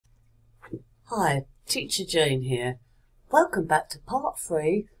Hi, Teacher Jane here. Welcome back to part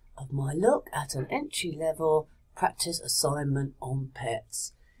 3 of my look at an entry-level practice assignment on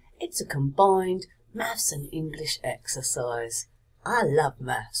pets. It's a combined maths and English exercise. I love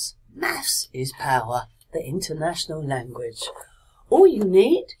maths. Maths is power, the international language. All you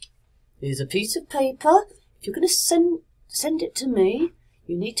need is a piece of paper. If you're going to send it to me,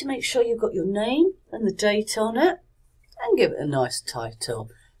 you need to make sure you've got your name and the date on it and give it a nice title.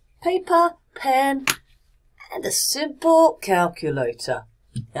 Paper, pen, and a simple calculator.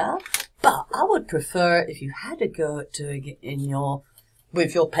 Yeah, but I would prefer if you had a go at doing it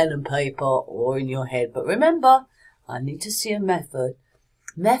with your pen and paper or in your head. But remember, I need to see a method.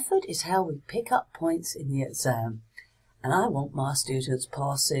 Method is how we pick up points in the exam, and I want my students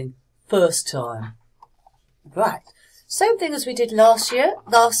passing first time. Right, same thing as we did last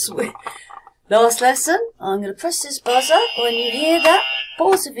lesson. I'm going to press this buzzer. When you hear that,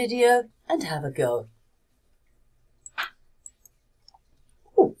 pause the video and have a go.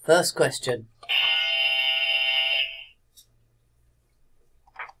 Ooh, first question.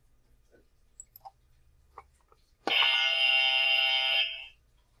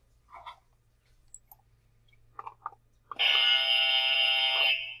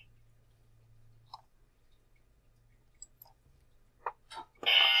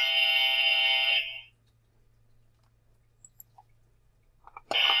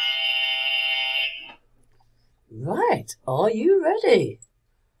 Right, are you ready?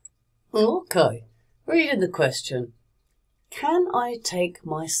 Okay, reading the question. Can I take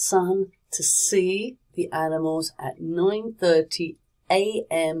my son to see the animals at 9:30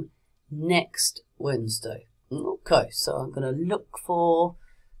 a.m. next Wednesday? Okay, so I'm going to look for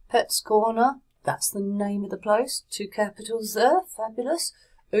Pets Corner. That's the name of the place. 2 capitals there. Fabulous.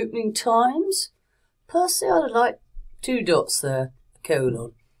 Opening times. Personally, I'd like 2 dots there.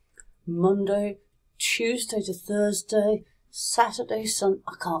 Colon. Monday, Tuesday to Thursday, Saturday, Sunday.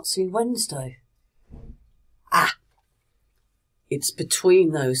 I can't see Wednesday. It's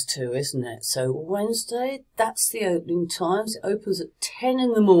between those 2, isn't it? So Wednesday, that's the opening times. It opens at 10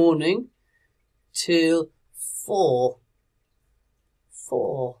 in the morning till 4.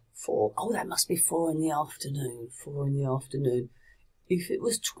 Oh, that must be 4 in the afternoon. 4 in the afternoon. If it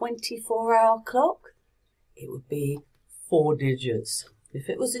was 24-hour clock, it would be 4 digits. If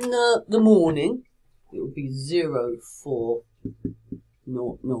it was in the morning, it would be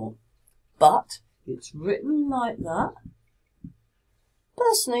 0400. But it's written like that.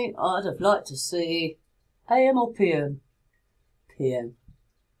 Personally, I'd have liked to see AM or PM. PM.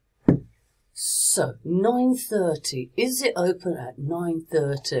 So, 9:30. Is it open at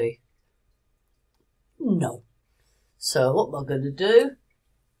 9:30? No. So, what am I going to do?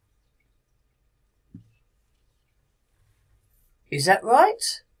 Is that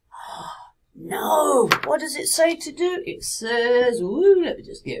right? No! What does it say to do? It says, ooh, let me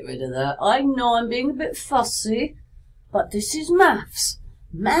just get rid of that. I know I'm being a bit fussy, but this is maths.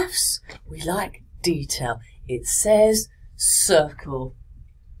 Maths, we like detail. It says circle.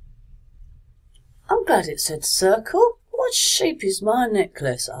 I'm glad it said circle. What shape is my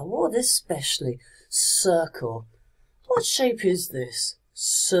necklace? I wore this specially. Circle. What shape is this?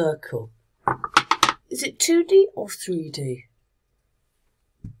 Circle. Is it 2D or 3D?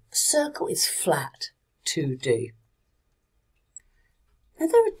 Circle is flat, 2D. Now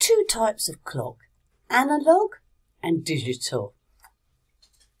there are 2 types of clock, analog and digital.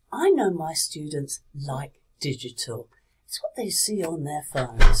 I know my students like digital. It's what they see on their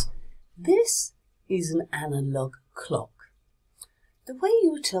phones. This is an analog clock. The way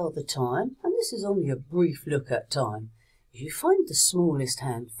you tell the time, and this is only a brief look at time, is you find the smallest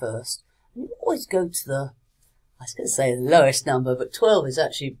hand first, and you always go to the, I was going to say the lowest number, but 12 is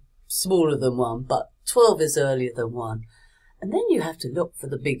actually smaller than 1, but 12 is earlier than 1. And then you have to look for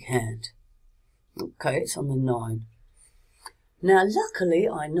the big hand. Okay, it's on the 9. Now, luckily,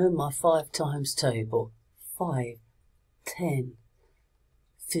 I know my 5 times table. 5, 10,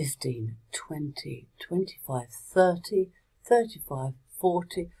 15, 20, 25, 30, 35,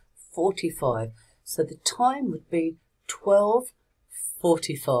 40, 45. So the time would be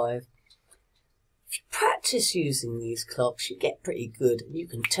 12:45. If you practice using these clocks, you get pretty good. And you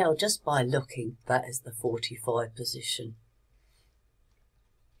can tell just by looking that is the 45 position.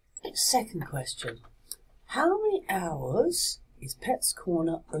 Second question. How many hours is Pets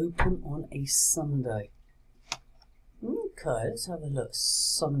Corner open on a Sunday? Okay, let's have a look.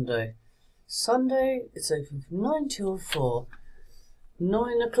 Sunday. Sunday, it's open from 9 till 4.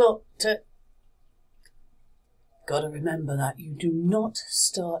 9 o'clock to... Got to remember that you do not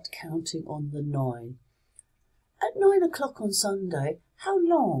start counting on the 9. At 9 o'clock on Sunday, how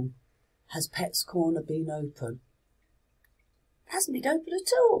long has Pets Corner been open? It hasn't been open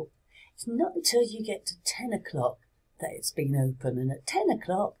at all. It's not until you get to 10 o'clock that it's been open, and at 10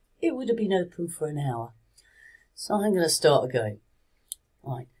 o'clock it would have been open for an hour. So I'm going to start again.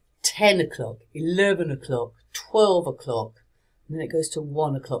 Right, 10 o'clock, 11 o'clock, 12 o'clock, and then it goes to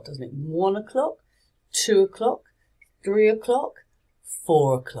 1 o'clock, doesn't it? 1 o'clock, 2 o'clock, 3 o'clock,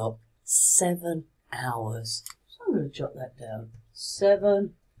 4 o'clock, 7 hours. So I'm going to jot that down.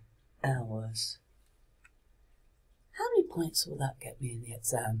 7 hours. How many points will that get me in the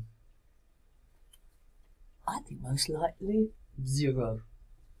exam? I think most likely 0.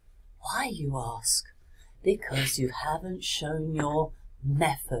 Why, you ask? Because you haven't shown your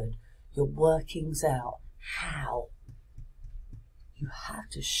method, your workings out. How? You have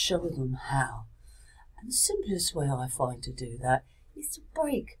to show them how. And the simplest way I find to do that is to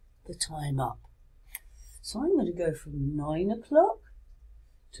break the time up. So I'm going to go from 9 o'clock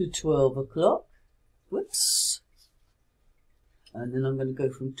to 12 o'clock. Whoops. And then I'm going to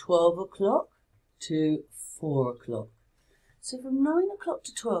go from 12 o'clock to 4 o'clock. So from 9 o'clock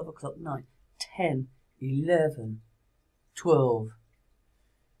to 12 o'clock, 9, 10, 11, 12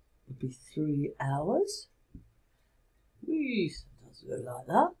 would be 3 hours. Whee, sometimes go like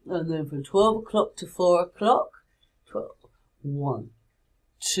that. And then from 12 o'clock to 4 o'clock, 12, 1,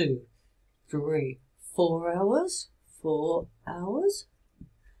 2, 3, 4 hours, 4 hours.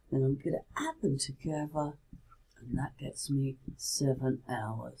 Then I'm going to add them together, and that gets me 7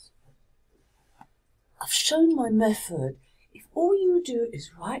 hours. I've shown my method. If all you do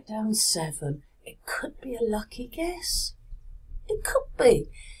is write down 7, it could be a lucky guess. It could be.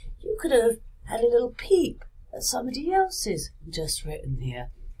 You could have had a little peep at somebody else's and just written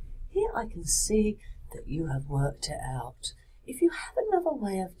here. Here I can see that you have worked it out. If you have another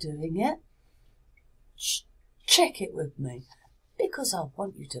way of doing it, check it with me, because I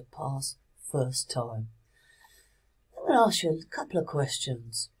want you to pass first time. I'm going to ask you a couple of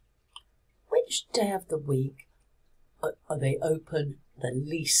questions. Which day of the week are they open the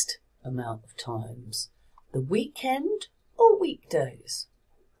least amount of times? The weekend or weekdays?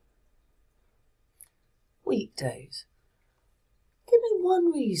 Weekdays. Give me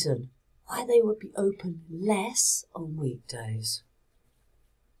one reason why they would be open less on weekdays.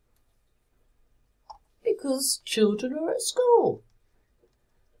 Because children are at school.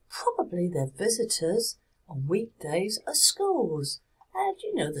 Probably their visitors on weekdays are schools. And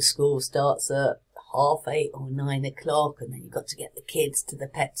you know the school starts at 8:30 or 9 o'clock, and then you've got to get the kids to the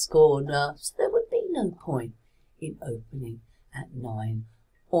Pets Corner. So there would be no point in opening at 9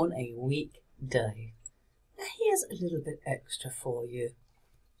 on a weekday. Now here's a little bit extra for you.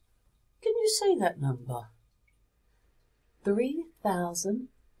 Can you say that number?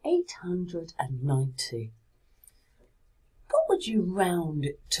 3,890. What would you round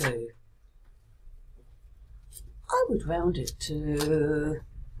it to? I would round it to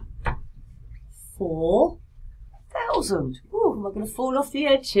 4,000. Oh, am I going to fall off the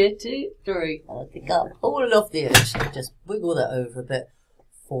edge here? 2, 3. I think I'm falling off the edge. Just wiggle that over a bit.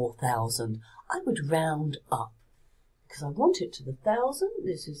 4,000. I would round up because I want it to the 1,000.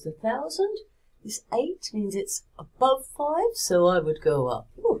 This is the 1,000. This 8 means it's above 5, so I would go up.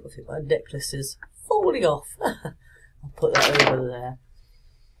 Oh, I think my necklace is falling off. I'll put that over there.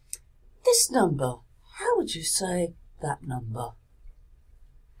 This number. How would you say that number?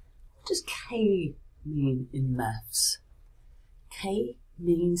 What does K mean in maths? K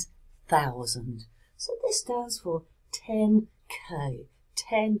means 1,000. So this stands for 10K.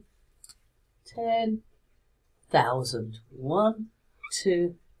 10,000. 1,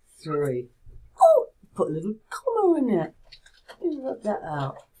 2, 3. Oh, put a little comma in it. Let me work that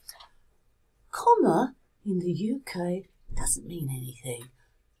out. Comma in the UK doesn't mean anything.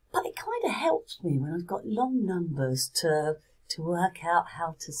 But it kind of helps me when I've got long numbers to work out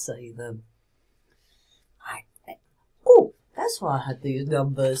how to say them. Oh, that's why I had these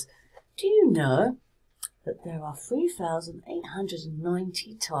numbers. Do you know that there are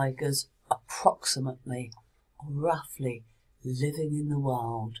 3,890 tigers approximately, or roughly, living in the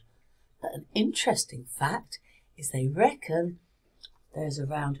wild? But an interesting fact is they reckon there's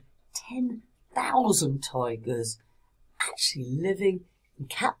around 10,000 tigers actually living in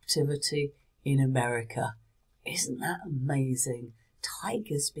captivity in America. Isn't that amazing?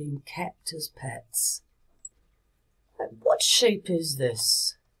 Tigers being kept as pets. But what shape is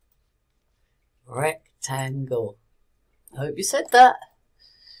this? Rectangle. I hope you said that.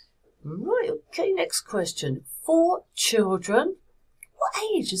 Right, okay, next question. 4 children. What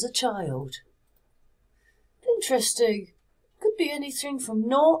age is a child? Interesting. Could be anything from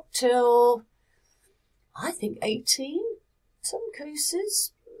 0 till, I think, 18. Some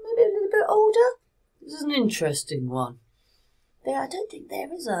cases, maybe a little bit bit older? This is an interesting one. I don't think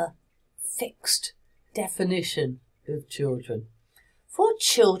there is a fixed definition of children. For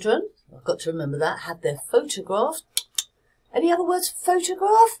children, I've got to remember that, had their photograph. Any other words for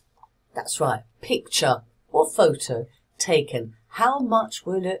photograph? That's right, picture or photo taken. How much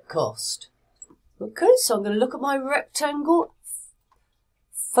will it cost? Okay, so I'm going to look at my rectangle.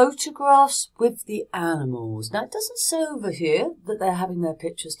 Photographs with the animals. Now, it doesn't say over here that they're having their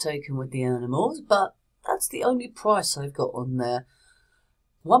pictures taken with the animals, but that's the only price I've got on there.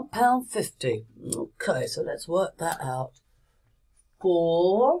 £1.50. Okay, so let's work that out.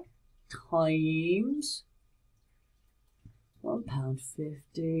 4 times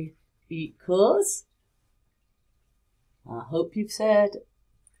 £1.50 equals, I hope you've said,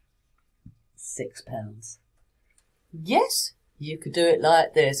 £6. Yes, you could do it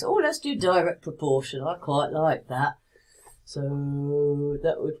like this. Oh, let's do direct proportion. I quite like that. So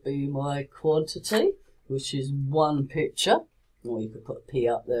that would be my quantity, which is one picture. Or you could put a P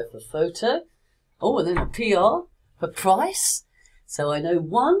up there for photo. Oh, and then a PR for price. So I know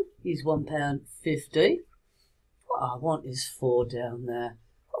one is £1.50. What I want is 4 down there.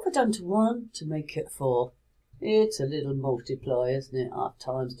 What have I done to 1 to make it 4? It's a little multiply, isn't it? I've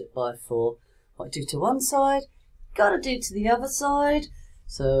times it by 4. What I do to one side, got to do to the other side.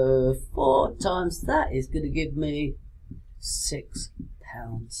 So 4 times that is going to give me £6.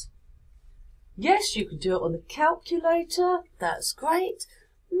 Yes, you can do it on the calculator. That's great.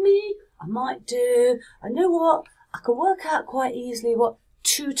 Me, I might do, I know what, I can work out quite easily what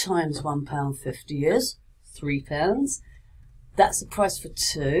 2 times £1.50 is. £3. That's the price for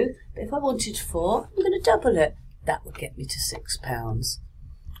 2. But if I wanted 4, I'm going to double it. That would get me to £6.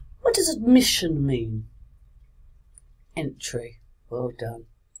 What does admission mean? Entry. Well done.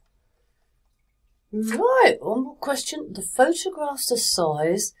 Right, one more question. The photographs are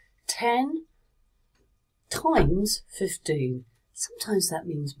size 10 times 15. Sometimes that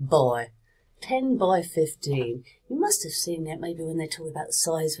means by. 10 by 15. You must have seen that maybe when they talk about the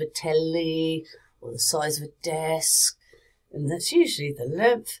size of a telly or the size of a desk. And that's usually the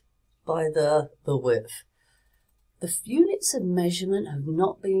length by the width. The units of measurement have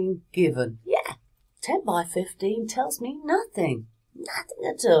not been given. Yeah, 10 by 15 tells me nothing. Nothing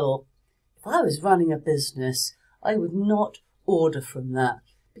at all. If I was running a business, I would not order from that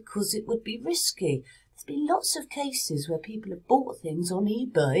because it would be risky. There's been lots of cases where people have bought things on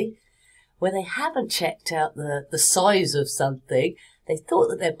eBay where they haven't checked out the size of something. They thought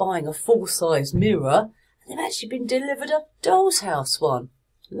that they're buying a full-size mirror, and they've actually been delivered a doll's house one.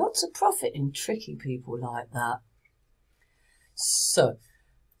 Lots of profit in tricking people like that. So,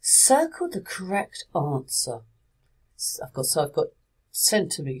 circle the correct answer. I've got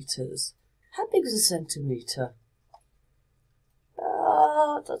centimetres. How big is a centimetre?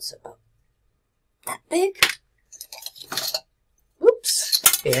 That's about that big.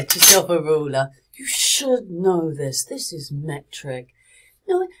 Oops. Get yourself a ruler. You should know this. This is metric.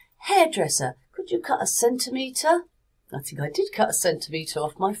 No, hairdresser, could you cut a centimetre? I think I did cut a centimetre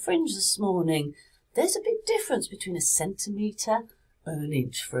off my fringe this morning. There's a big difference between a centimetre and an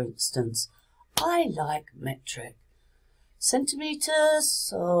inch, for instance. I like metric.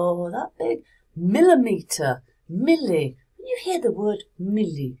 Centimetres, oh, that big. Millimetre, milli. When you hear the word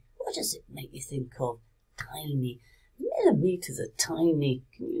milli, what does it make you think of? Tiny. Millimetres are tiny.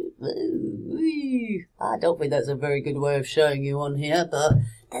 Can you? I don't think that's a very good way of showing you on here, but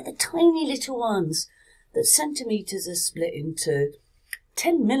they're the tiny little ones that centimetres are split into.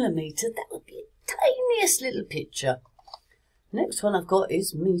 10 millimetre, that would be the tiniest little picture. Next one I've got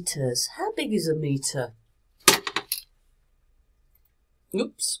is metres. How big is a metre?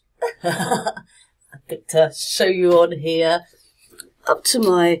 Oops. I think to show you on here, up to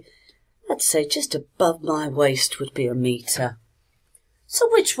my, let's say just above my waist would be a metre. So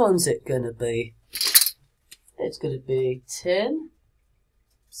which one's it going to be? It's going to be 10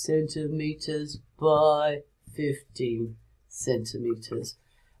 centimetres by 15 centimetres.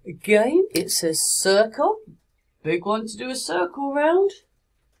 Again, it says circle. Big one to do a circle round.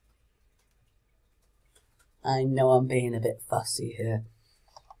 I know I'm being a bit fussy here.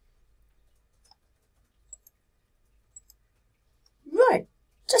 Right,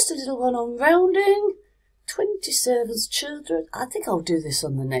 just a little one on rounding. 27's children. I think I'll do this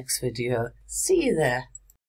on the next video. See you there.